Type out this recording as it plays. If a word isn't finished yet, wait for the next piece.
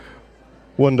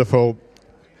Wonderful.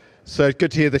 So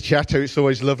good to hear the chatter. It's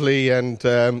always lovely. And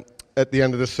at the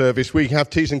end of the service, we have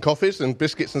teas and coffees and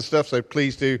biscuits and stuff. So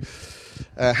please do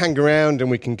hang around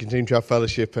and we can continue to have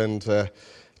fellowship and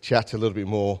chat a little bit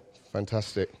more.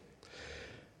 Fantastic.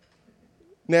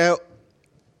 Now,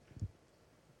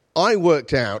 I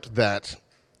worked out that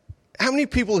how many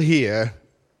people here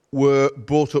were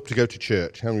brought up to go to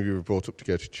church? How many of you were brought up to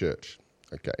go to church?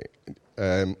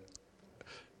 Okay.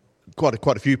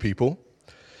 Quite a few people.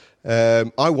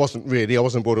 I wasn't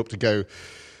brought up to go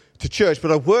to church,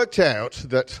 but I worked out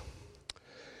that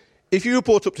if you were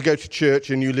brought up to go to church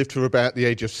and you lived to about the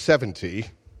age of 70,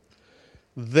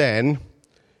 then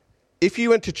if you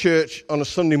went to church on a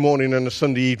Sunday morning and a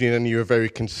Sunday evening and you were very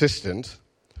consistent,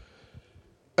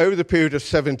 over the period of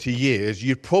 70 years,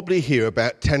 you'd probably hear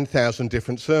about 10,000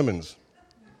 different sermons.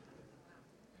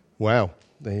 Wow,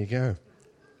 there you go.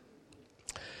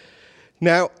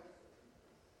 Now,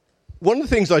 one of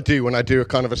the things I do when I do a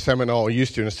kind of a seminar, or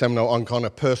used to in a seminar on kind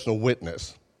of personal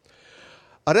witness,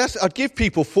 I'd give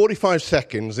people 45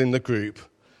 seconds in the group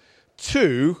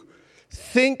to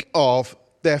think of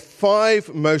their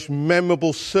 5 most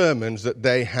memorable sermons that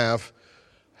they have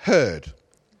heard.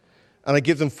 And I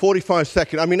give them 45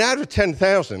 seconds. I mean, out of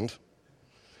 10,000,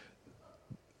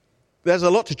 there's a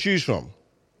lot to choose from.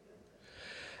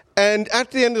 And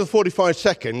at the end of the 45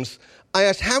 seconds, I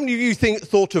asked, how many of you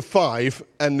thought of 5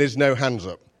 and there's no hands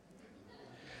up?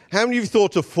 How many of you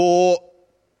thought of 4?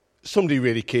 Somebody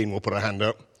really keen will put a hand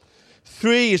up.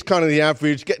 3 is kind of the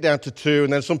average, get down to 2,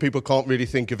 and then some people can't really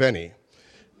think of any.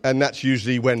 And that's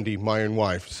usually Wendy, my own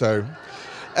wife. So,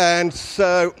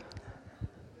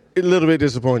 a little bit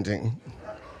disappointing.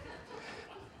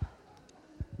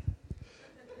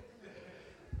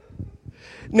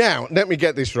 Now, let me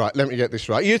get this right.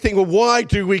 You think, well, why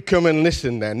do we come and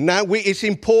listen then? Now, it's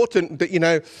important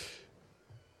that,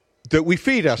 that we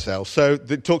feed ourselves. So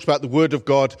it talks about the Word of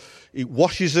God. It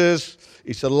washes us.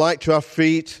 It's a light to our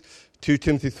feet. 2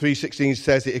 Timothy 3:16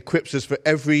 says it equips us for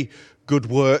every good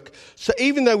work. So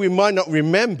even though we might not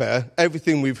remember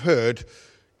everything we've heard,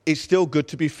 it's still good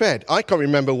to be fed. I can't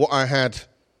remember what I had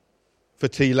for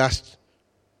tea last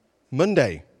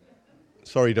Monday.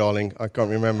 Sorry, darling, I can't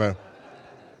remember.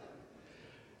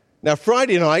 Now,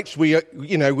 Friday nights, we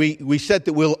said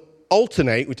that we'll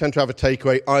alternate. We tend to have a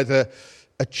takeaway, either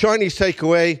a Chinese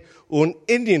takeaway or an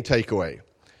Indian takeaway.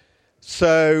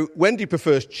 So Wendy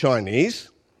prefers Chinese,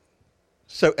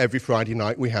 so every Friday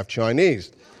night we have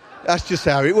Chinese. That's just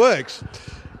how it works.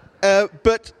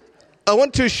 But I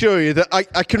want to assure you that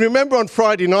I can remember on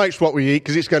Friday nights what we eat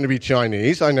because it's going to be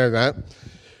Chinese, I know that.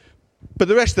 But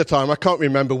the rest of the time I can't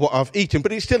remember what I've eaten,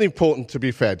 but it's still important to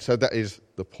be fed, so that is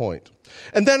the point.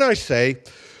 And then I say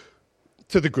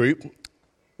to the group,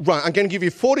 right, I'm going to give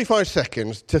you 45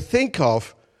 seconds to think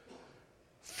of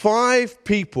 5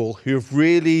 people who have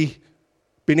really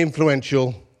been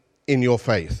influential in your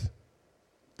faith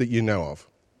that you know of.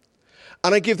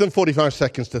 And I give them 45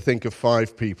 seconds to think of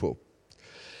 5 people.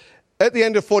 At the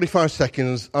end of 45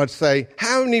 seconds, I'd say,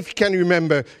 how many can you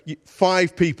remember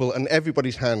 5 people? And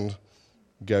everybody's hand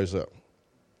goes up.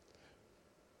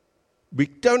 We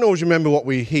don't always remember what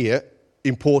we hear,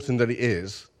 important that it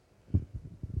is,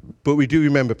 but we do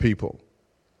remember people.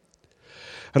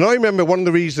 And I remember one of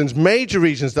the major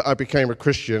reasons that I became a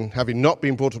Christian, having not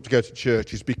been brought up to go to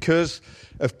church, is because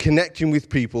of connecting with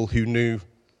people who knew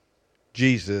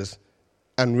Jesus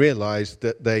and realized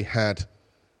that they had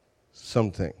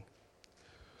something.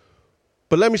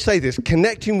 But let me say this,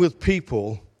 connecting with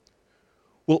people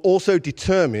will also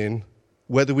determine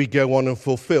whether we go on and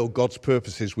fulfill God's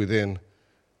purposes within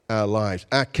our lives.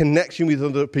 Our connection with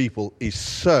other people is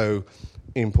so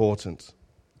important.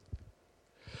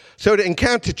 So at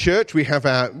Encounter Church, we have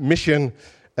our mission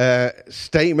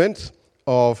statement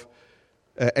of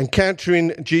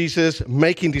encountering Jesus,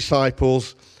 making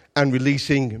disciples, and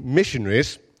releasing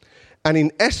missionaries. And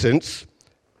in essence,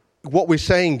 what we're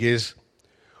saying is,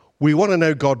 we want to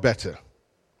know God better.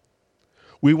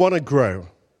 We want to grow.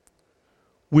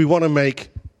 We want to make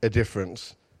a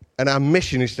difference. And our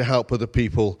mission is to help other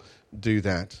people do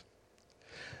that.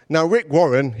 Now, Rick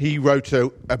Warren, he wrote a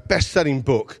best-selling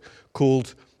book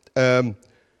called The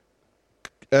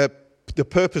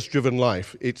Purpose-Driven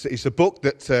Life. It's a book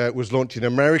that was launched in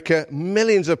America.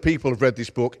 Millions of people have read this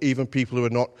book, even people who are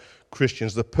not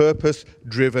Christians. The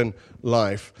Purpose-Driven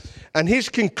Life. And his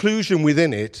conclusion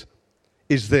within it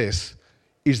is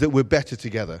that we're better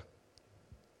together.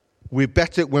 We're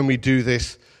better when we do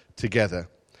this together.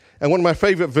 And one of my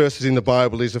favorite verses in the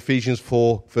Bible is Ephesians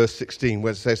 4, verse 16,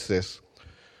 where it says this,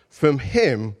 "From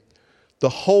him, the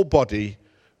whole body,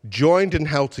 joined and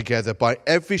held together by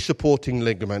every supporting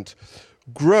ligament,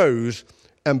 grows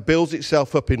and builds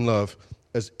itself up in love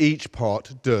as each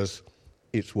part does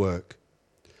its work.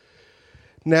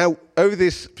 Now, over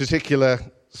this particular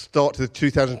start to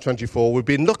 2024, we've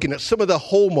been looking at some of the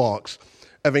hallmarks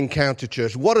of Encounter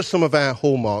Church. What are some of our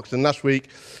hallmarks? And last week,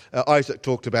 Isaac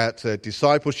talked about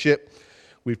discipleship.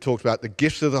 We've talked about the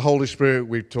gifts of the Holy Spirit.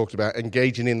 We've talked about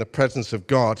engaging in the presence of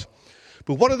God.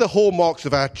 But one of the hallmarks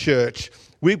of our church,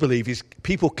 we believe, is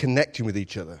people connecting with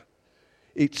each other.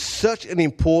 It's such an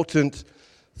important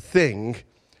thing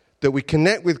that we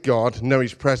connect with God, know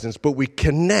His presence, but we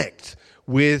connect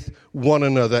with one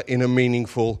another in a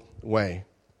meaningful way.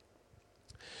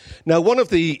 Now, one of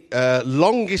the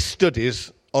longest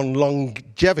studies on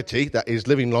longevity, that is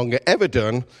living longer, ever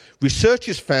done,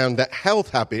 researchers found that health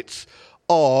habits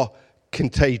are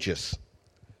contagious.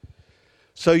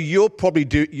 So you're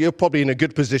probably in a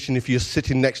good position if you're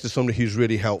sitting next to somebody who's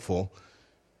really helpful,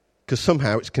 because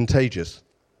somehow it's contagious.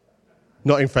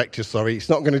 Not infectious, sorry. It's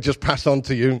not going to just pass on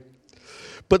to you.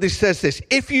 But this says this: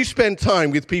 if you spend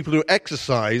time with people who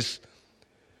exercise,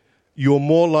 you're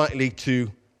more likely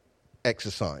to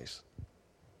exercise.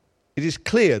 It is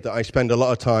clear that I spend a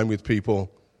lot of time with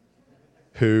people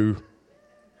who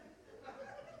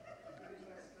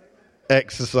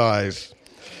exercise.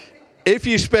 If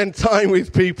you spend time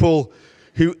with people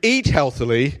who eat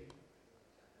healthily,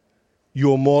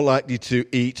 you're more likely to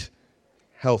eat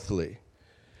healthily.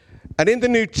 And in the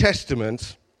New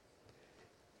Testament,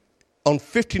 on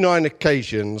 59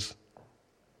 occasions,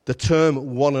 the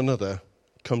term one another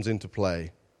comes into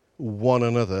play. One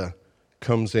another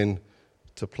comes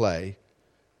into play.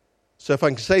 So if I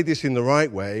can say this in the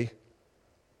right way,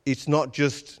 it's not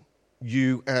just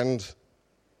you and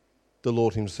the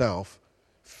Lord Himself.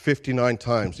 59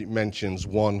 times it mentions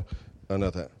one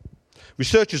another.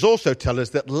 Researchers also tell us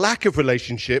that lack of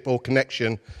relationship or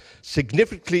connection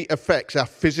significantly affects our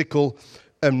physical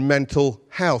and mental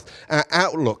health, our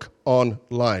outlook on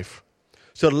life.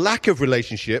 So lack of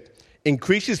relationship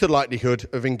increases the likelihood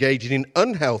of engaging in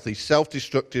unhealthy,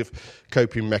 self-destructive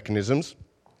coping mechanisms.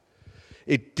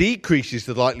 It decreases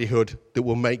the likelihood that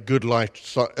we'll make good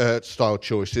lifestyle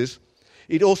choices.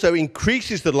 It also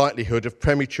increases the likelihood of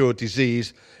premature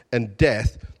disease and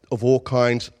death of all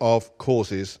kinds of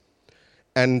causes.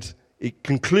 And it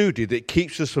concluded it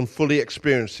keeps us from fully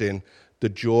experiencing the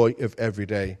joy of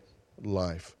everyday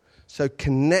life. So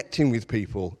connecting with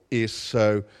people is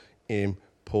so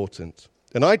important.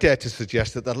 And I dare to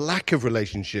suggest that the lack of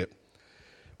relationship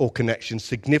or connection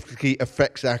significantly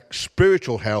affects our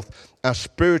spiritual health,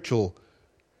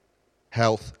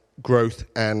 growth,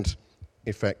 and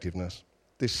effectiveness.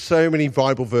 There's so many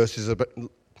Bible verses about,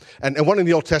 and one in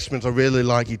the Old Testament I really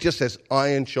like. He just says,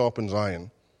 iron sharpens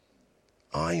iron.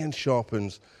 Iron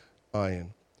sharpens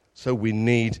iron. So we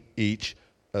need each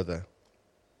other.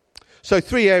 So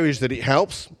 3 areas that it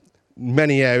helps,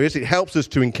 many areas. It helps us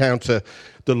to encounter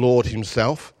the Lord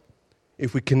Himself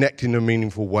if we connect in a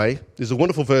meaningful way. There's a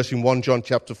wonderful verse in 1 John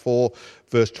chapter 4,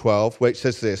 verse 12, where it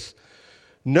says this: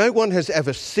 no one has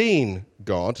ever seen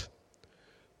God,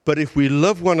 but if we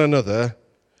love one another,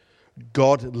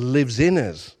 God lives in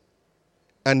us,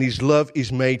 and His love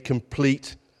is made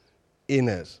complete in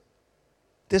us.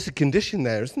 There's a condition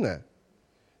there, isn't there?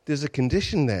 There's a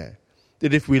condition there.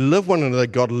 That if we love one another,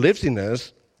 God lives in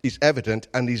us, is evident,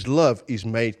 and His love is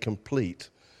made complete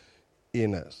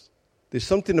in us. There's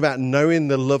something about knowing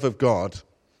the love of God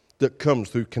that comes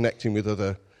through connecting with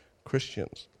other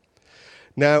Christians.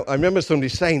 Now, I remember somebody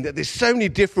saying that there's so many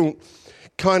different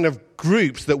kind of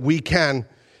groups that we can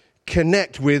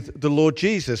connect with the Lord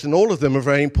Jesus, and all of them are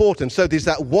very important. So there's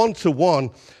that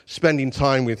one-to-one spending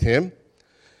time with Him,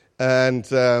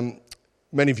 and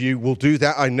many of you will do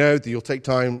that. I know that you'll take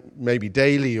time maybe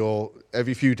daily or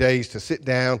every few days to sit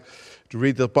down, to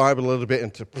read the Bible a little bit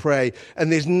and to pray.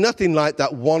 And there's nothing like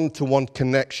that one-to-one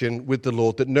connection with the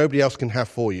Lord that nobody else can have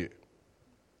for you.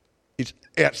 It's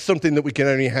something that we can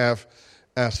only have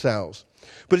ourselves.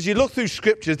 But as you look through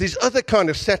Scriptures, there's other kind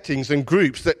of settings and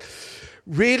groups that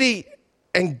really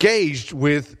engaged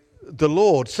with the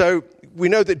Lord. So we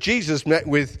know that Jesus met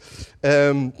with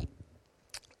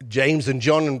James and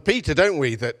John and Peter, don't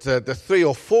we? That the 3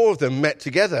 or 4 of them met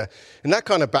together. And that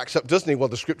kind of backs up, doesn't it,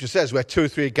 what the Scripture says, where 2 or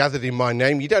 3 are gathered in my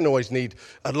name. You don't always need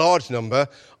a large number.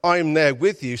 I am there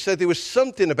with you. So there was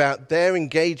something about their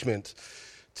engagement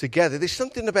together. There's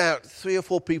something about 3 or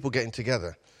 4 people getting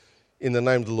together in the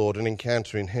name of the Lord and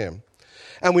encountering Him.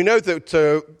 And we know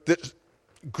that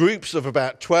groups of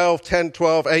about 12, 10,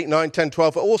 12, 8, 9, 10,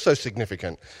 12 are also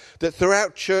significant. That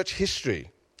throughout church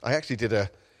history, I actually did a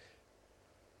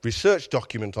research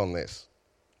document on this,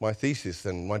 my thesis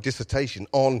and my dissertation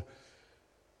on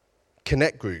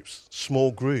connect groups,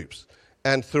 small groups.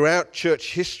 And throughout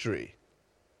church history,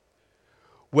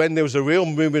 when there was a real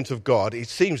movement of God, it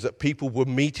seems that people were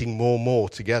meeting more and more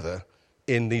together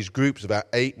in these groups, about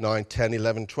 8, 9, 10,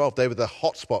 11, 12. They were the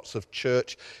hotspots of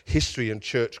church history and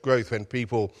church growth when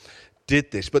people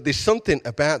did this. But there's something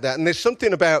about that. And there's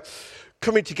something about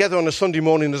coming together on a Sunday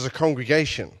morning as a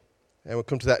congregation. And we'll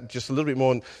come to that just a little bit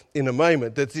more in a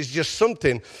moment. That there's just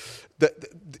something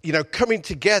that, coming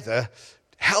together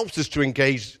helps us to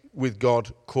engage with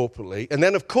God corporately. And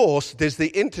then, of course, there's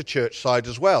the interchurch side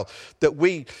as well, that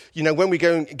we, when we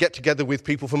go and get together with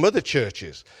people from other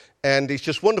churches, and it's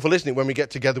just wonderful, isn't it, when we get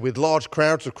together with large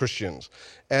crowds of Christians,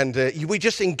 and we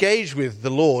just engage with the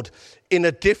Lord in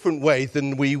a different way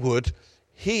than we would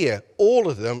here. All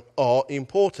of them are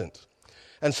important.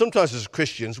 And sometimes as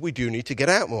Christians, we do need to get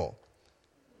out more.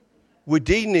 We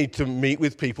do need to meet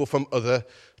with people from other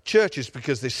churches,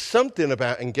 because there's something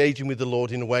about engaging with the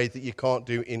Lord in a way that you can't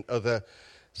do in other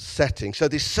settings. So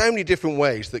there's so many different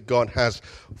ways that God has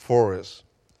for us.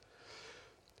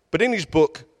 But in his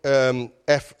book, Randy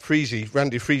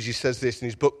Freese says this in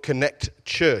his book, Connect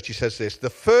Church. He says this: the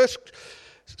first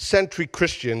century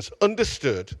Christians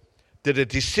understood that a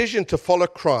decision to follow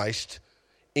Christ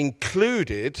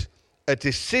included a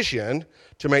decision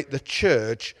to make the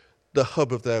church the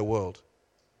hub of their world.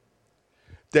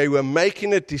 They were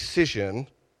making a decision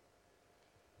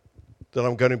that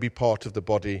I'm going to be part of the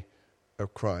body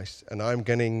of Christ, and I'm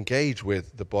going to engage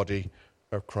with the body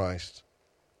of Christ.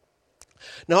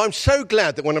 Now, I'm so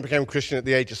glad that when I became a Christian at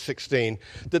the age of 16,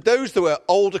 that those that were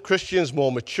older Christians,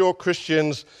 more mature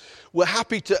Christians, were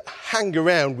happy to hang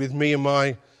around with me and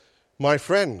my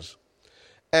friends.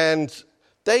 And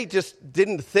they just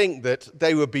didn't think that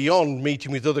they were beyond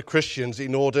meeting with other Christians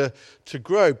in order to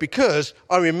grow, because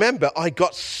I remember I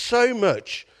got so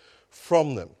much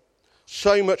from them.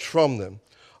 So much from them.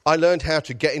 I learned how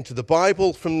to get into the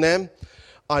Bible from them.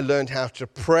 I learned how to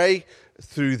pray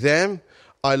through them.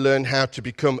 I learned how to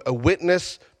become a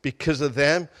witness because of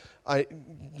them. I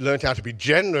learned how to be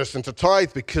generous and to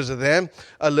tithe because of them.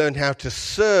 I learned how to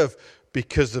serve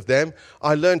because of them.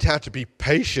 I learned how to be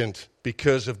patient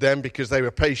because of them, because they were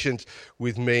patient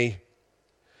with me.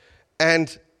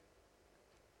 And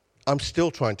I'm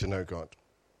still trying to know God.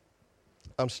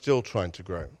 I'm still trying to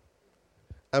grow.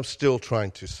 I'm still trying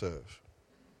to serve.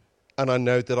 And I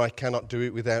know that I cannot do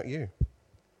it without you.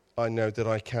 I know that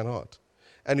I cannot.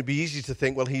 And it'd be easy to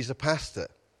think, well, he's a pastor.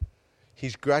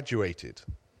 He's graduated.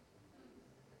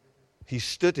 He's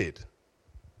studied.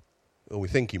 Or we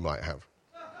think he might have.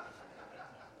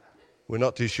 We're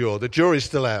not too sure. The jury's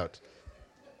still out.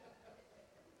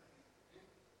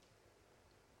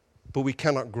 But we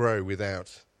cannot grow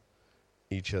without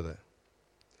each other.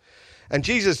 And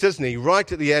Jesus, doesn't he, right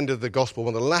at the end of the gospel,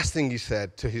 one of the last things he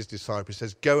said to his disciples, he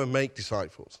says, go and make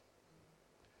disciples.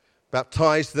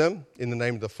 Baptize them in the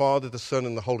name of the Father, the Son,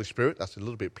 and the Holy Spirit. That's a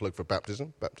little bit plug for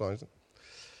baptism, baptize them.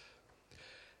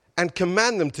 And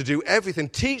command them to do everything,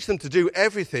 teach them to do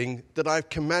everything that I've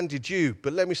commanded you.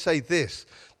 But let me say this,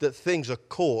 that things are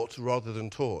caught rather than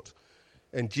taught.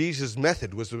 And Jesus'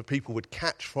 method was that people would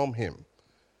catch from him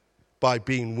by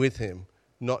being with him,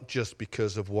 not just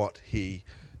because of what he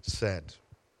said.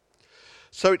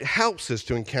 So it helps us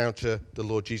to encounter the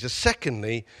Lord Jesus.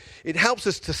 Secondly, it helps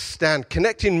us to stand.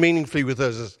 Connecting meaningfully with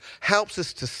others helps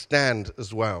us to stand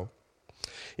as well.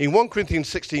 In 1 Corinthians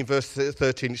 16, verse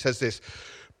 13, it says this: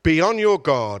 be on your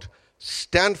guard,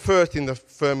 stand firm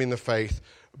in the faith,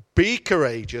 be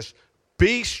courageous,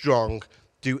 be strong,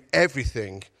 do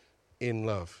everything in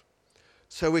love.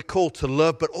 So we're called to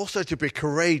love, but also to be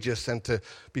courageous and to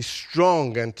be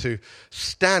strong and to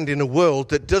stand in a world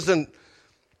that doesn't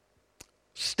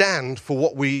stand for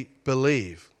what we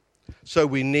believe. So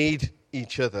we need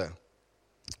each other.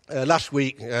 Last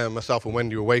week, myself and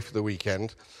Wendy were away for the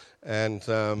weekend,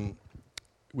 and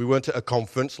we weren't at a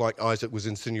conference like Isaac was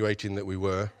insinuating that we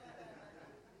were.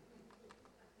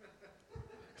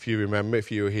 If you remember, if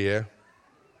you were here.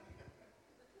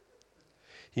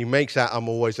 He makes out I'm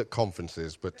always at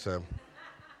conferences, but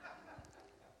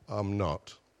I'm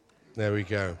not. There we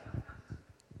go.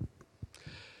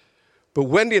 But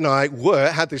Wendy and I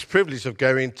had this privilege of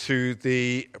going to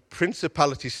the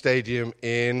Principality Stadium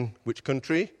in which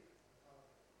country?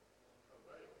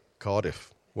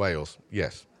 Cardiff, Wales,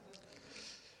 yes.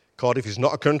 Cardiff is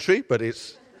not a country, but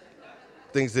it's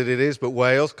things that it is, but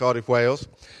Wales, Cardiff, Wales.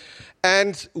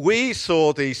 And we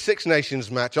saw the Six Nations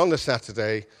match on the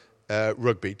Saturday,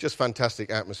 rugby, just fantastic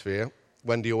atmosphere.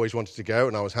 Wendy always wanted to go,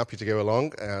 and I was happy to go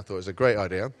along. I thought it was a great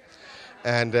idea.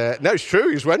 And no, it's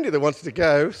true, it was Wendy that wanted to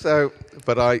go.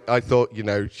 But I thought,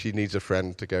 she needs a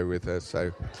friend to go with her.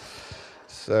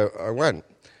 So I went.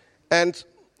 And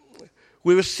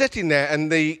we were sitting there, and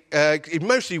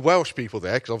mostly Welsh people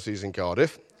there, because obviously he's in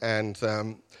Cardiff,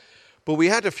 but we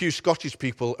had a few Scottish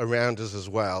people around us as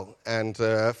well. And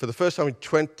for the first time in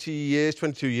 22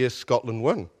 years, Scotland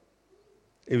won.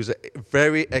 It was a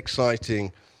very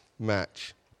exciting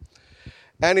match.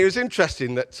 And it was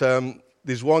interesting that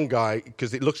there's one guy,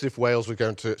 because it looks as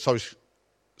if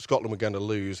Scotland were going to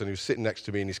lose, and he was sitting next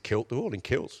to me in his kilt. They're all in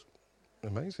kilts.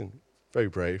 Amazing. Very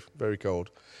brave, very cold.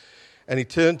 And he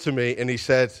turned to me and he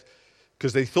said,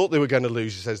 because they thought they were going to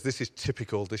lose, he says, "This is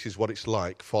typical, this is what it's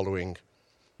like following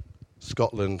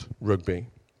Scotland rugby."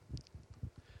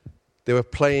 They were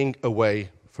playing away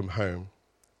from home.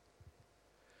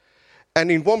 And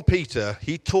in 1 Peter,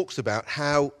 he talks about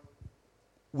how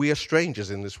we are strangers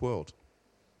in this world.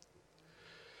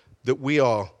 That we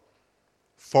are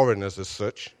foreigners as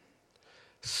such,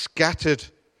 scattered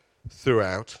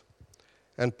throughout.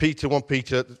 And 1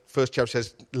 Peter, first chapter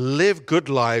says, "Live good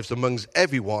lives amongst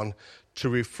everyone to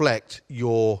reflect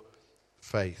your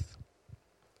faith."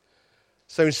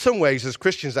 So in some ways, as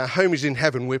Christians, our home is in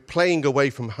heaven. We're playing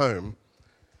away from home.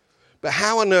 But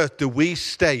how on earth do we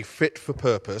stay fit for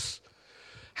purpose?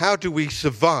 How do we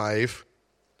survive,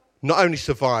 not only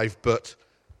survive, but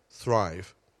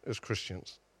thrive as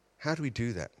Christians? How do we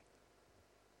do that?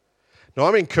 Now,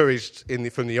 I'm encouraged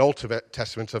from the Old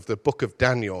Testament of the book of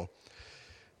Daniel.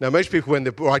 Now, most people, when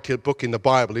they write a book in the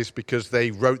Bible, is because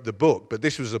they wrote the book. But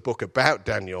this was a book about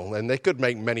Daniel, and they could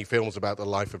make many films about the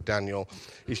life of Daniel.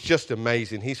 It's just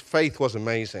amazing. His faith was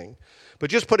amazing.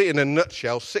 But just put it in a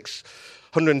nutshell,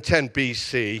 610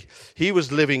 BC, he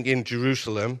was living in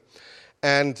Jerusalem,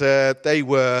 and they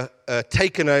were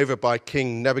taken over by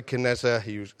King Nebuchadnezzar.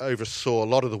 He oversaw a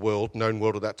lot of the known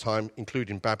world at that time,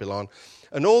 including Babylon.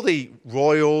 And all the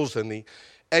royals and the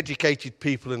educated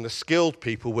people and the skilled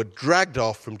people were dragged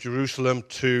off from Jerusalem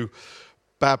to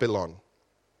Babylon.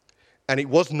 And it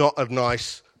was not a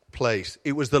nice place.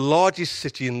 It was the largest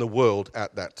city in the world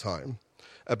at that time,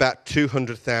 about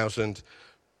 200,000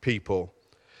 people.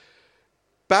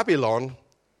 Babylon,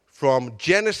 from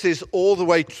Genesis all the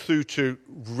way through to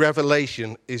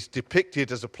Revelation, is depicted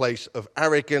as a place of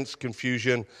arrogance,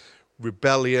 confusion,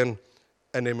 rebellion,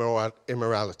 and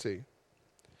immorality.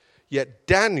 Yet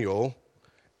Daniel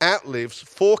outlives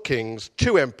 4 kings,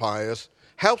 2 empires,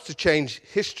 helps to change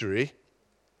history.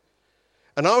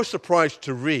 And I was surprised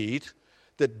to read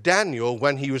that Daniel,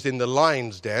 when he was in the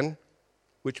lion's den,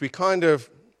 which we kind of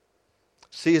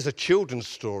see as a children's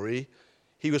story,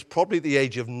 he was probably the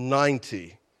age of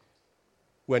 90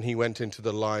 when he went into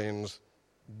the lion's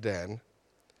den.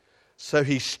 So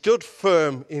he stood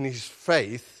firm in his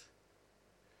faith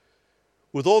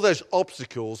with all those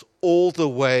obstacles all the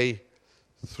way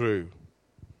through.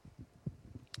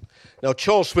 Now,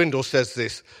 Charles Swindoll says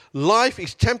this: "Life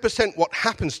is 10% what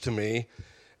happens to me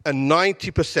and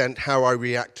 90% how I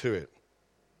react to it."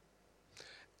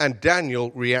 And Daniel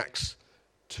reacts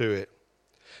to it.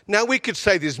 Now, we could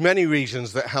say there's many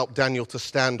reasons that helped Daniel to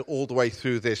stand all the way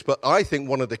through this, but I think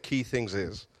one of the key things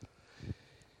is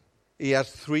he has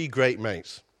 3 great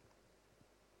mates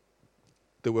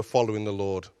that were following the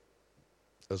Lord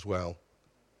as well: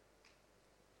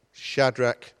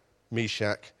 Shadrach,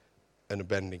 Meshach, and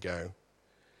Abednego.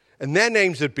 And their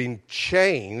names had been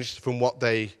changed from what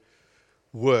they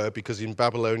were, because in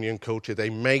Babylonian culture they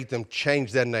made them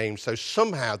change their names so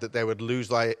somehow that they would lose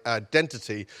the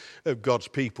identity of God's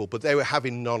people, but they were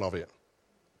having none of it.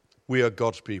 We are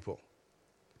God's people.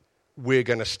 We're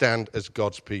going to stand as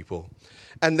God's people.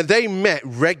 And they met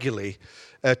regularly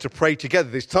to pray together.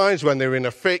 There's times when they were in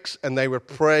a fix and they would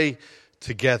pray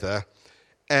together.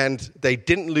 And they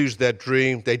didn't lose their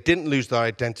dream, they didn't lose their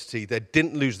identity, they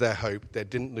didn't lose their hope, they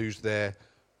didn't lose their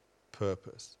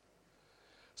purpose.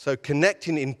 So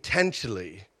connecting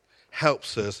intentionally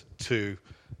helps us to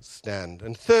stand.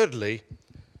 And thirdly,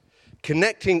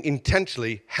 connecting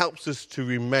intentionally helps us to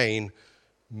remain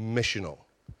missional,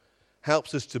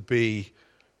 helps us to be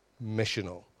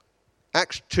missional.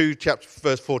 Acts 2,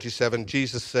 verse 47,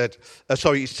 Jesus said,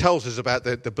 he tells us about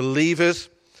the believers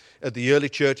at the early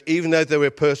church. Even though they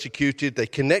were persecuted, they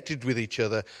connected with each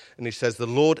other. And he says the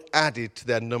Lord added to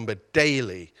their number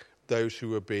daily those who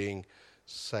were being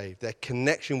saved. Their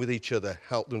connection with each other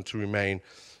helped them to remain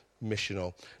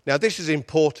missional. Now, this is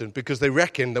important because they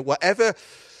reckon that whatever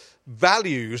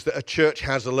values that a church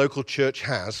has, a local church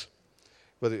has,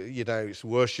 whether, it's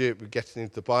worship, getting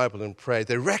into the Bible and prayer,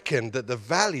 they reckon that the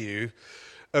value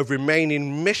of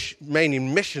remaining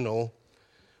missional,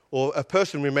 or a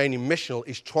person remaining missional,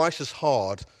 is twice as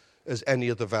hard as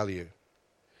any other value.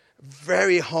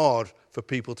 Very hard for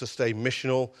people to stay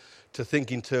missional, to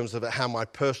think in terms of how my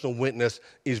personal witness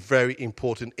is very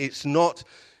important. It's not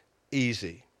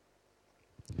easy.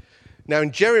 Now,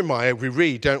 in Jeremiah, we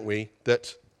read, don't we,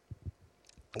 that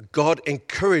God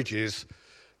encourages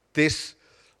this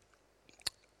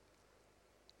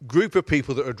group of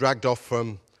people that are dragged off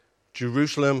from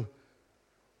Jerusalem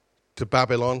to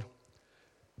Babylon.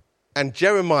 And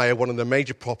Jeremiah, one of the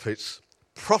major prophets,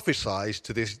 prophesies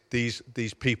to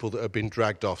these people that have been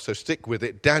dragged off. So stick with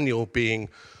it, Daniel being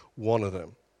one of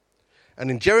them. And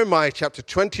in Jeremiah chapter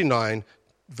 29,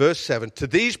 verse 7, to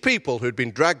these people who had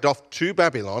been dragged off to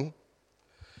Babylon,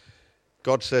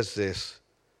 God says this: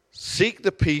 seek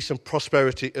the peace and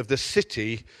prosperity of the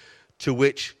city to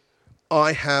which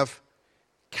I have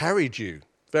carried you.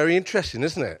 Very interesting,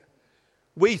 isn't it?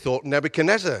 We thought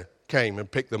Nebuchadnezzar came and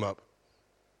picked them up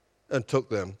and took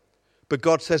them. But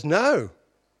God says, no,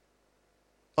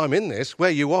 I'm in this. Where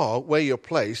you are, where you're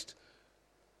placed,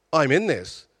 I'm in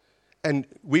this. And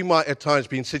we might at times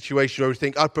be in situations where we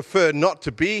think, I prefer not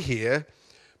to be here.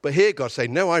 But here God say,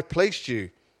 no, I placed you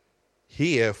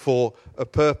here for a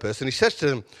purpose. And he says to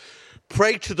them,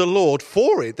 pray to the Lord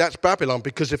for it. That's Babylon,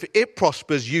 because if it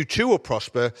prospers, you too will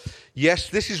prosper. Yes,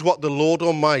 this is what the Lord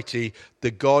Almighty, the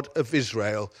God of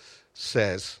Israel,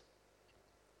 says.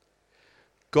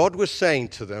 God was saying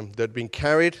to them that had been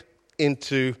carried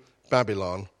into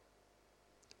Babylon,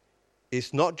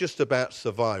 it's not just about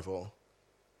survival,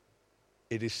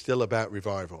 it is still about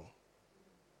revival.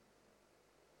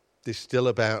 It's still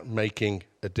about making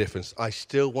a difference. I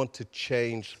still want to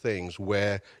change things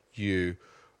where you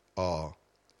are.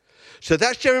 So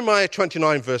that's Jeremiah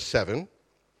 29, verse 7.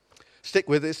 Stick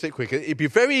with it, stick with it. It'd be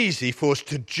very easy for us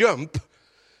to jump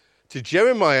to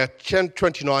Jeremiah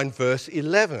 29, verse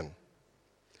 11.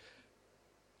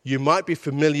 You might be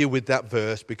familiar with that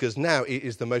verse because now it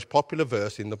is the most popular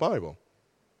verse in the Bible.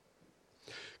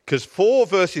 Because 4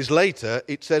 verses later,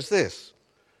 it says this: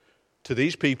 to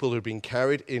these people who have been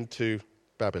carried into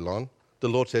Babylon, the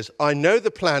Lord says, I know the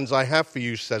plans I have for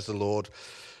you, says the Lord,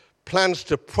 plans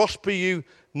to prosper you,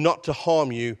 not to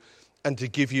harm you, and to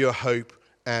give you a hope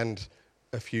and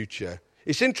a future.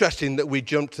 It's interesting that we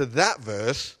jump to that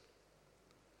verse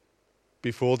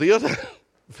before the other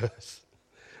verse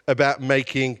about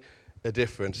making a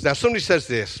difference. Now, somebody says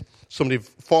this, somebody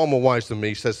far more wise than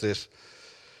me says this: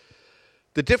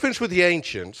 the difference with the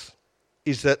ancients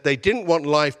is that they didn't want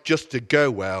life just to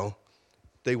go well,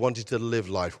 they wanted to live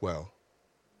life well.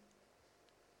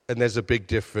 And there's a big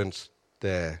difference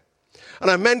there. And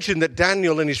I mentioned that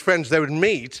Daniel and his friends, they would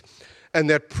meet and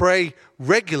they'd pray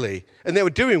regularly. And they were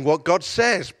doing what God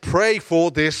says, pray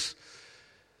for this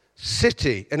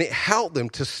city. And it helped them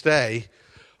to stay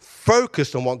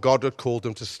focused on what God had called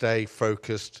them to stay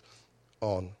focused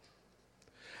on.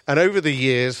 And over the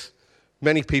years,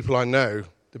 many people I know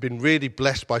have been really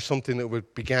blessed by something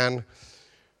that began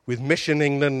with Mission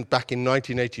England back in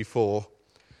 1984,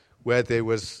 where there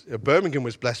was, Birmingham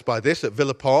was blessed by this at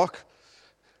Villa Park.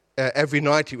 Every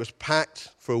night it was packed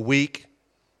for a week.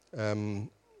 It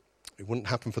wouldn't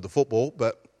happen for the football,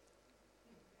 but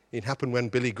it happened when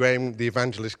Billy Graham, the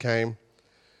evangelist, came.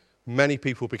 Many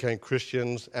people became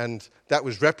Christians, and that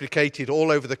was replicated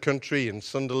all over the country, in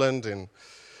Sunderland, in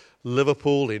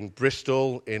Liverpool, in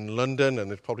Bristol, in London, and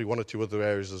there's probably one or two other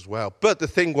areas as well. But the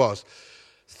thing was,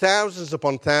 thousands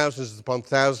upon thousands upon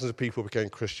thousands of people became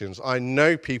Christians. I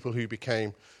know people who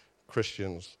became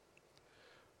Christians.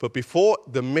 But before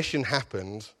the mission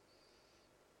happened,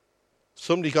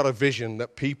 somebody got a vision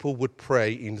that people would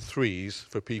pray in threes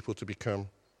for people to become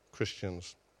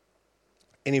Christians.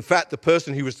 And in fact, the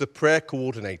person who was the prayer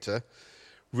coordinator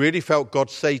really felt God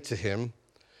say to him,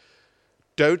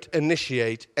 don't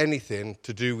initiate anything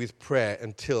to do with prayer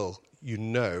until you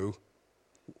know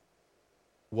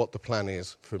what the plan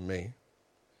is for me.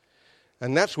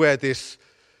 And that's where this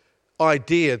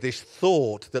idea, this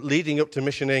thought that leading up to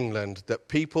Mission England, that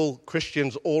people,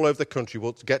 Christians all over the country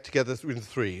will get together in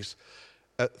threes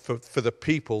for the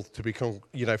people to become,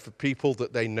 for people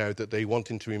that they know that they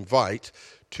wanting to invite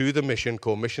to the mission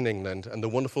called Mission England. And the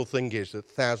wonderful thing is that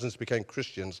thousands became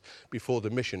Christians before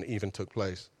the mission even took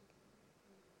place,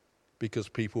 because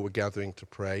people were gathering to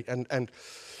pray. And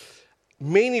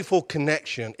meaningful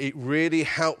connection, it really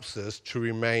helps us to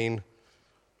remain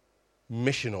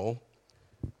missional,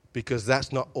 because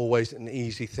that's not always an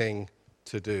easy thing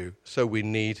to do. So we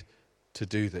need to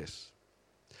do this.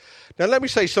 Now let me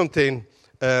say something,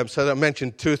 so that I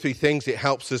mentioned 2 or 3 things. It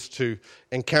helps us to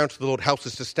encounter the Lord, helps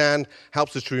us to stand,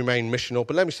 helps us to remain missional.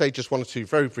 But let me say just 1 or 2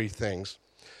 very brief things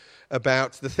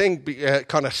about the thing,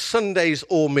 kind of Sundays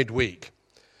or midweek.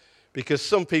 Because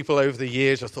some people over the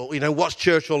years have thought, what's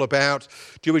church all about?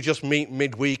 Do we just meet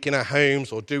midweek in our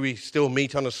homes, or do we still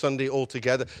meet on a Sunday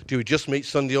altogether? Do we just meet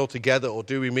Sunday altogether, or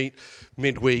do we meet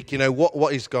midweek?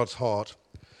 What is God's heart?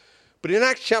 But in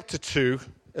Acts chapter 2,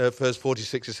 verse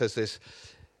 46, it says this.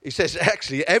 It says,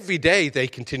 actually, every day they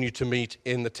continued to meet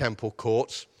in the temple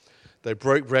courts. They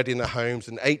broke bread in their homes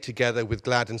and ate together with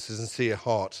glad and sincere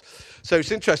hearts. So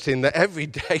it's interesting that every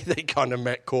day they kind of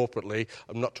met corporately.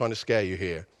 I'm not trying to scare you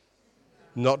here.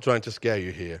 Not trying to scare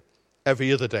you here.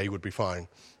 Every other day would be fine.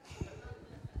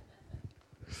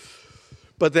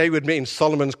 But they would meet in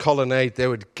Solomon's colonnade. They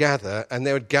would gather, and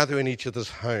they would gather in each other's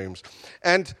homes.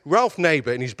 And Ralph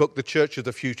Neighbour, in his book, The Church of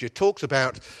the Future, talks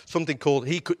about something called,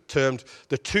 he termed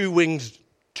the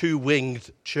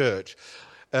two-winged church.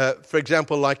 For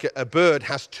example, like a bird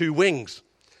has two wings.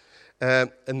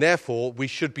 And therefore, we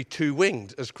should be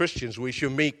two-winged as Christians. We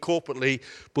should meet corporately,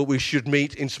 but we should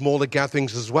meet in smaller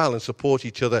gatherings as well and support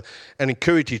each other and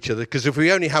encourage each other. Because if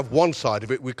we only have one side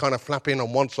of it, we kind of flap in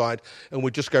on one side and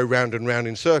we just go round and round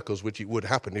in circles, which it would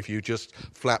happen if you just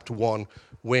flapped one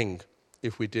wing,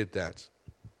 if we did that.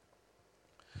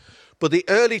 But the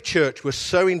early church was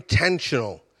so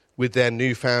intentional with their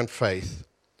newfound faith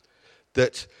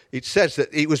that it says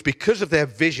that it was because of their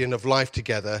vision of life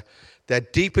together, their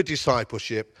deeper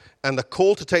discipleship, and the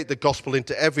call to take the gospel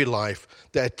into every life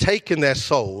that had taken their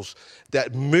souls,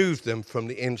 that moved them from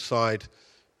the inside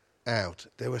out.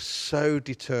 They were so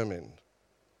determined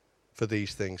for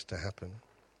these things to happen.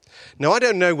 Now, I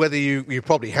don't know whether you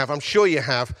probably have, I'm sure you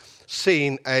have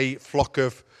seen a flock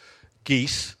of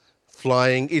geese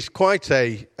flying. It's quite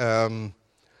a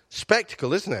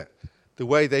spectacle, isn't it? The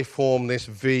way they form this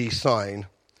V sign.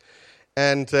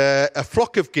 And a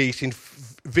flock of geese in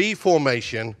V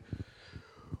formation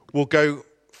will go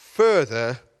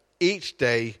further each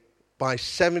day by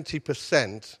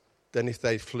 70% than if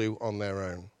they flew on their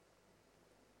own.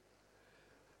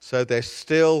 So they're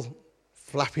still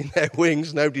flapping their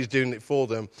wings. Nobody's doing it for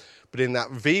them. But in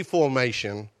that V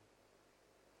formation,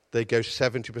 they go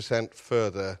 70%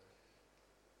 further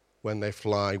when they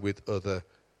fly with other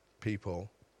people.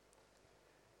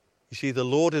 You see, the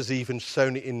Lord has even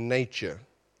sown it in nature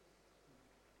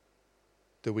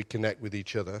that we connect with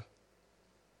each other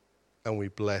and we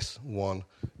bless one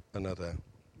another.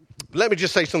 But let me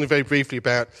just say something very briefly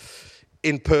about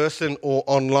in person or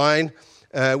online.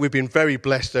 We've been very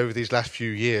blessed over these last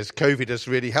few years. COVID has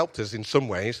really helped us in some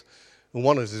ways. And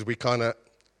one of us is we kind of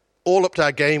all upped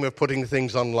our game of putting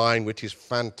things online, which is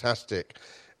fantastic.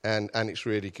 And it's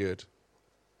really good.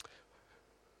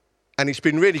 And it's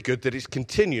been really good that it's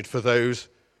continued for those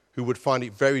who would find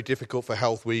it very difficult for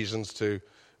health reasons to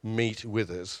meet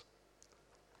with us.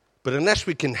 But unless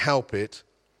we can help it,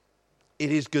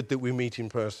 it is good that we meet in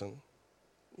person.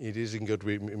 It isn't good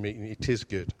we meet. It is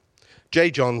good. J.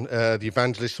 John, the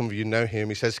evangelist, some of you know him,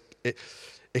 he says,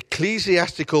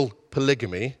 ecclesiastical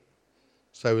polygamy,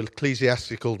 so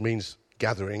ecclesiastical means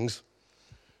gatherings,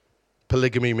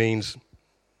 polygamy means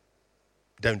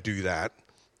don't do that.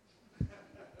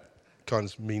 Kind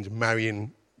of means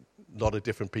marrying a lot of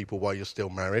different people while you're still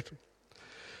married.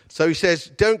 So he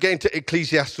says, don't get into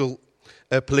ecclesiastical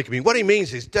polygamy. What he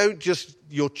means is don't just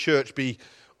your church be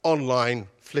online,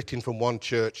 flitting from one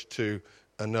church to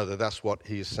another. That's what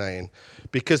he is saying.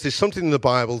 Because there's something in the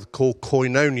Bible called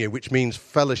koinonia, which means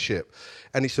fellowship.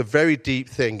 And it's a very deep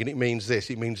thing, and it means this.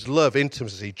 It means love,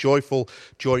 intimacy, joyful,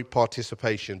 joint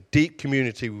participation, deep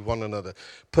community with one another,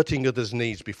 putting others'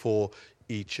 needs before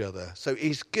each other. So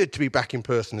it's good to be back in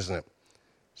person, isn't it?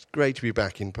 It's great to be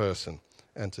back in person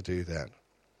and to do that.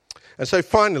 And so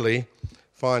finally,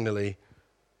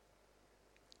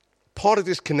 part of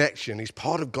this connection is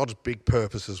part of God's big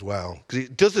purpose as well, because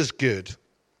it does us good.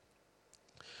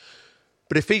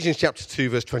 But Ephesians chapter 2,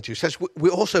 verse 22 says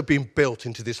we're also being built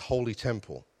into this holy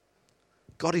temple.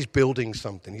 God is building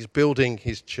something. He's building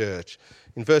his church.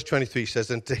 In verse 23 he says,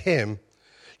 and to him,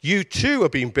 you too are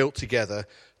being built together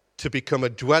to become a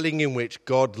dwelling in which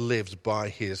God lives by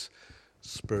his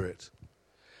Spirit.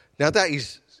 Now that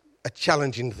is a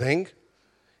challenging thing.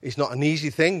 It's not an easy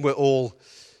thing. We're all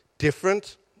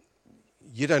different.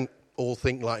 You don't all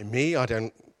think like me. I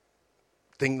don't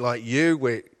think like you.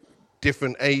 We're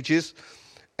different ages.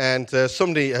 And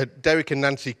somebody, Derek and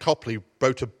Nancy Copley,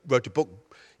 wrote a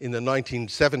book in the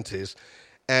 1970s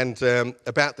and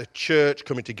about the church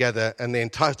coming together, and they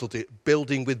entitled it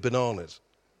Building with Bananas.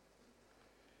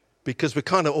 Because we're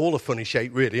kind of all a funny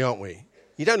shape, really, aren't we?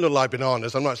 You don't look like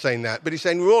bananas, I'm not saying that. But he's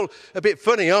saying we're all a bit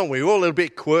funny, aren't we? We're all a little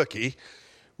bit quirky.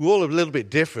 We're all a little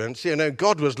bit different. You know,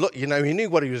 God was, he knew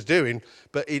what he was doing,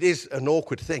 but it is an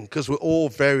awkward thing because we're all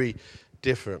very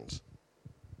different.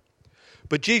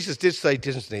 But Jesus did say,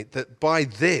 didn't he, that by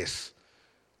this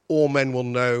all men will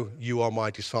know you are my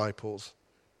disciples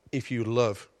if you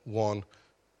love one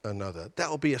another. That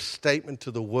will be a statement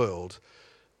to the world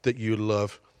that you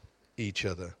love each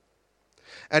other.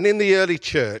 And in the early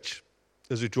church,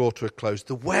 as we draw to a close,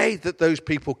 the way that those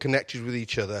people connected with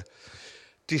each other,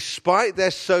 despite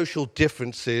their social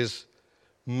differences,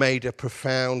 made a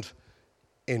profound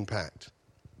impact.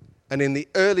 And in the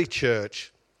early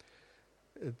church,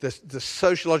 the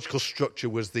sociological structure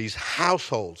was these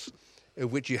households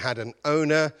in which you had an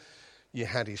owner, you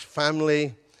had his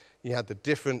family, you had the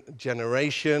different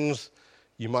generations,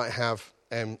 you might have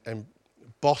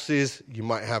bosses, you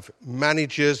might have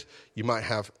managers, you might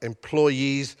have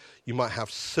employees, you might have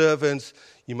servants,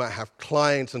 you might have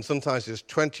clients, and sometimes there's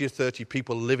 20 or 30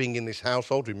 people living in this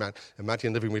household.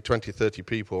 Imagine living with 20 or 30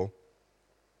 people.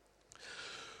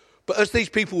 But as these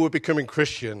people were becoming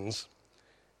Christians,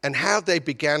 and how they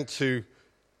began to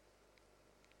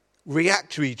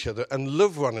react to each other and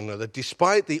love one another,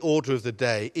 despite the order of the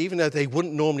day, even though they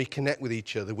wouldn't normally connect with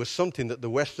each other, was something that the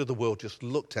rest of the world just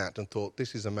looked at and thought,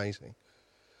 this is amazing.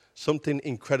 Something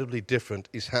incredibly different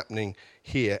is happening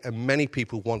here, and many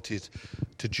people wanted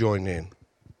to join in.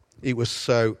 It was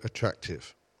so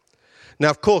attractive. Now,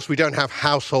 of course, we don't have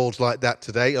households like that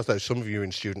today, although some of you are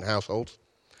in student households.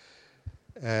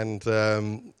 And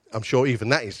I'm sure even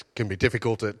that can be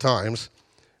difficult at times.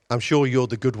 I'm sure you're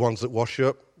the good ones that wash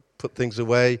up, put things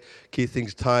away, keep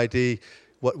things tidy.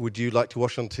 What would you like to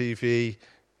watch on TV?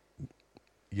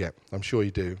 Yeah, I'm sure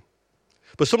you do.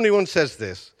 But somebody once says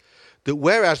this, that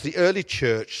whereas the early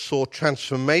church saw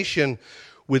transformation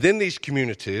within these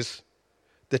communities,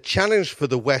 the challenge for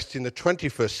the West in the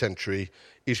 21st century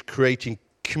is creating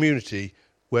community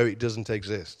where it doesn't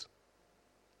exist.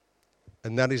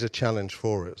 And that is a challenge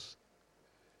for us.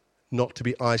 Not to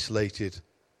be isolated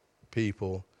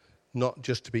people, not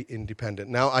just to be independent.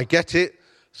 Now, I get it.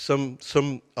 Some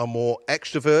are more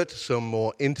extrovert, some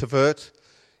more introvert.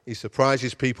 It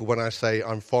surprises people when I say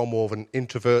I'm far more of an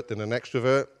introvert than an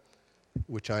extrovert,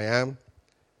 which I am.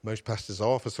 Most pastors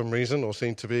are for some reason, or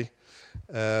seem to be.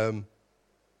 But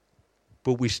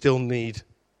we still need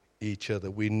each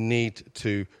other. We need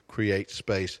to create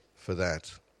space for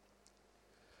that.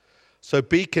 So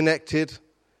be connected,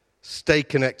 stay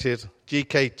connected.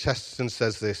 G.K. Chesterton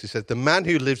says this. He said, the man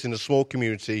who lives in a small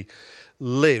community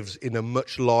lives in a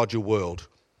much larger world.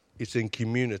 It's in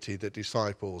community that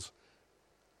disciples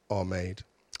are made.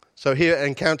 So here at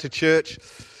Encounter Church,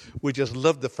 we just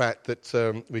love the fact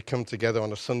that we come together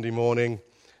on a Sunday morning.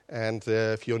 And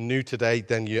if you're new today,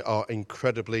 then you are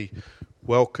incredibly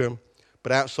welcome.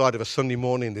 But outside of a Sunday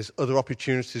morning, there's other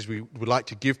opportunities we would like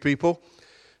to give people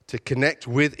to connect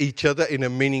with each other in a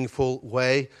meaningful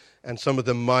way. And some of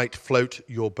them might float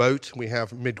your boat. We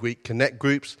have midweek connect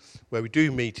groups where we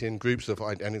do meet in groups of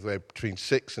anywhere between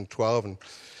 6 and 12 and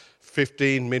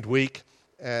 15 midweek.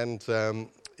 And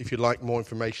if you'd like more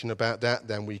information about that,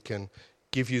 then we can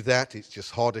give you that. It's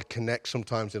just hard to connect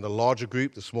sometimes in a larger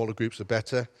group. The smaller groups are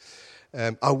better.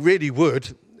 I really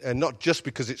would, and not just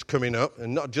because it's coming up,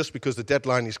 and not just because the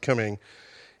deadline is coming,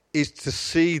 is to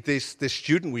see this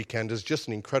student weekend as just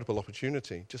an incredible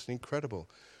opportunity, just an incredible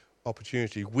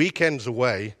opportunity. Weekends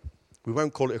away, we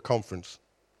won't call it a conference.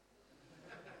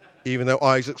 Even though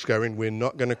Isaac's going, we're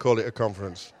not going to call it a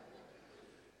conference.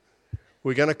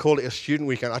 We're going to call it a student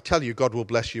weekend. I tell you, God will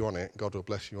bless you on it. God will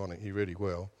bless you on it. He really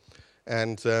will.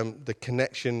 And the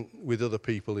connection with other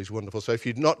people is wonderful. So if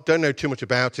you don't know too much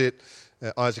about it,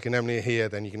 Isaac and Emily are here,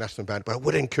 then you can ask them about it. But I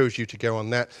would encourage you to go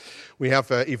on that. We have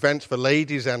events for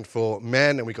ladies and for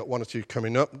men, and we've got one or two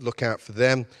coming up. Look out for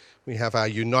them. We have our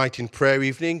Uniting Prayer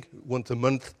Evening, once a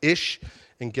month-ish.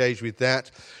 Engage with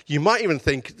that. You might even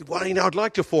think, well, I'd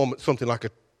like to form something like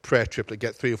a prayer triplet,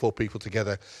 get 3 or 4 people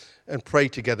together and pray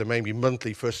together maybe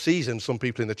monthly for a season. Some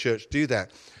people in the church do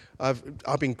that.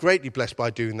 I've been greatly blessed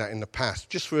by doing that in the past,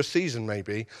 just for a season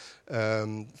maybe,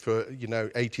 for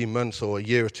 18 months or a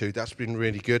year or two. That's been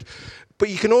really good. But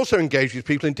you can also engage with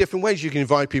people in different ways. You can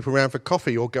invite people around for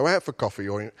coffee or go out for coffee.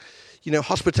 Or,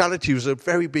 hospitality was a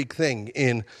very big thing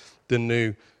in the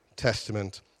New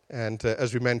Testament. And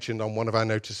as we mentioned on one of our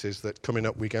notices, that coming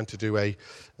up we're going to do a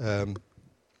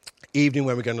evening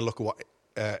where we're going to look at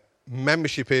what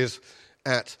membership is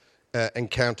at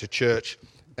Encounter Church.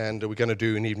 And we're going to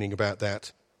do an evening about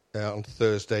that on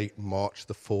Thursday, March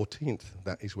the 14th.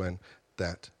 That is when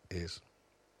that is.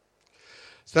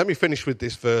 So let me finish with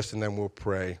this verse and then we'll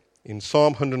pray. In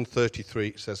Psalm 133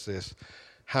 it says this,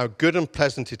 how good and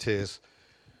pleasant it is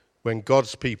when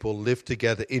God's people live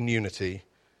together in unity,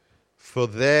 for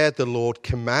there the Lord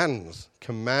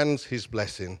commands his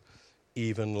blessing,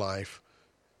 even life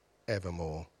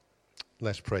evermore.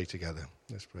 Let's pray together.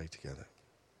 Let's pray together.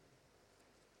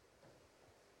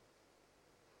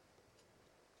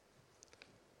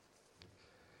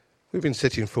 We've been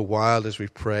sitting for a while as we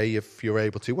pray. If you're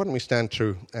able to, why don't we stand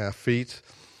to our feet?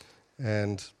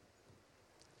 And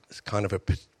it's kind of a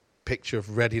picture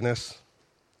of readiness.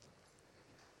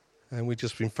 And we've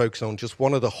just been focused on just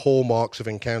one of the hallmarks of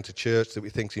Encounter Church that we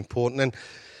think is important. And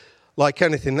like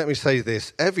anything, let me say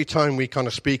this. Every time we kind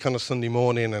of speak on a Sunday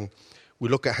morning and we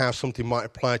look at how something might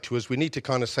apply to us, we need to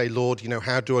kind of say, Lord,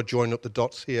 how do I join up the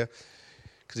dots here?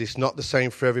 Because it's not the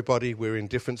same for everybody. We're in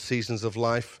different seasons of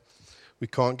life. We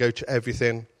can't go to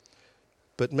everything.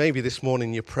 But maybe this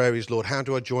morning your prayer is, Lord, how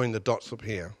do I join the dots up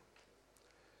here?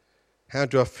 How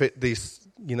do I fit this,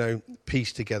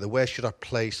 piece together? Where should I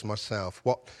place myself?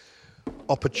 What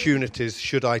opportunities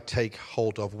should I take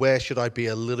hold of? Where should I be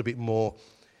a little bit more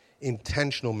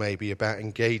intentional maybe about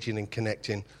engaging and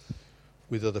connecting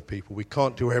with other people? We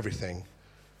can't do everything.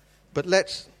 But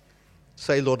let's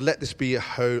say, Lord, let this be a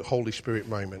Holy Spirit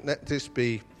moment. Let this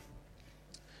be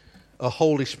a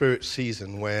Holy Spirit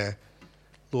season where,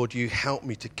 Lord, you help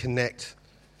me to connect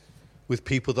with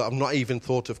people that I've not even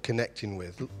thought of connecting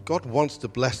with. God wants to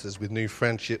bless us with new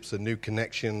friendships and new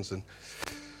connections and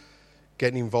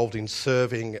getting involved in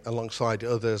serving alongside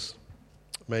others,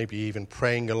 maybe even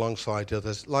praying alongside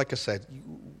others. Like I said,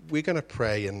 we're going to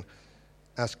pray and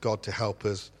ask God to help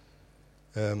us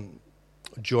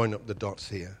join up the dots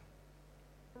here.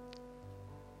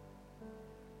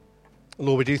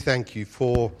 Lord, we do thank you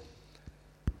for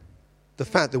the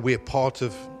fact that we're part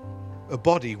of a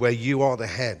body where you are the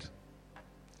head.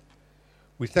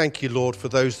 We thank you, Lord, for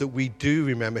those that we do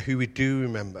remember, who we do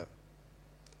remember,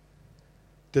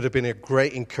 that have been a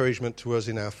great encouragement to us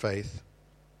in our faith.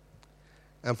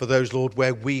 And for those, Lord,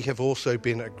 where we have also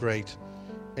been a great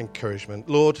encouragement.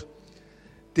 Lord,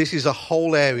 this is a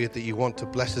whole area that you want to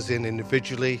bless us in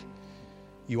individually.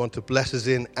 You want to bless us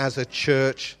in as a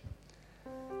church.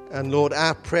 And Lord,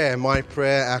 our prayer, my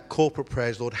prayer, our corporate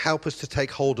prayers, Lord, help us to take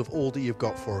hold of all that you've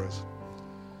got for us.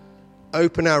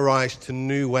 Open our eyes to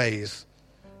new ways,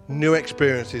 new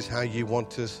experiences, how you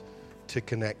want us to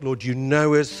connect. Lord, you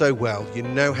know us so well. You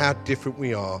know how different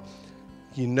we are.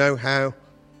 You know how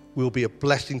we'll be a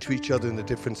blessing to each other in the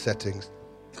different settings.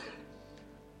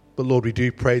 But Lord, we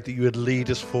do pray that you would lead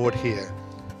us forward here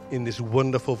in this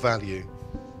wonderful value,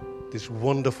 this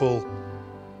wonderful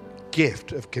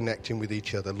gift of connecting with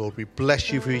each other. Lord, we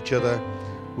bless you for each other.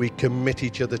 We commit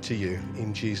each other to you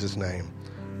in Jesus' name.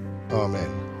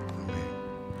 Amen.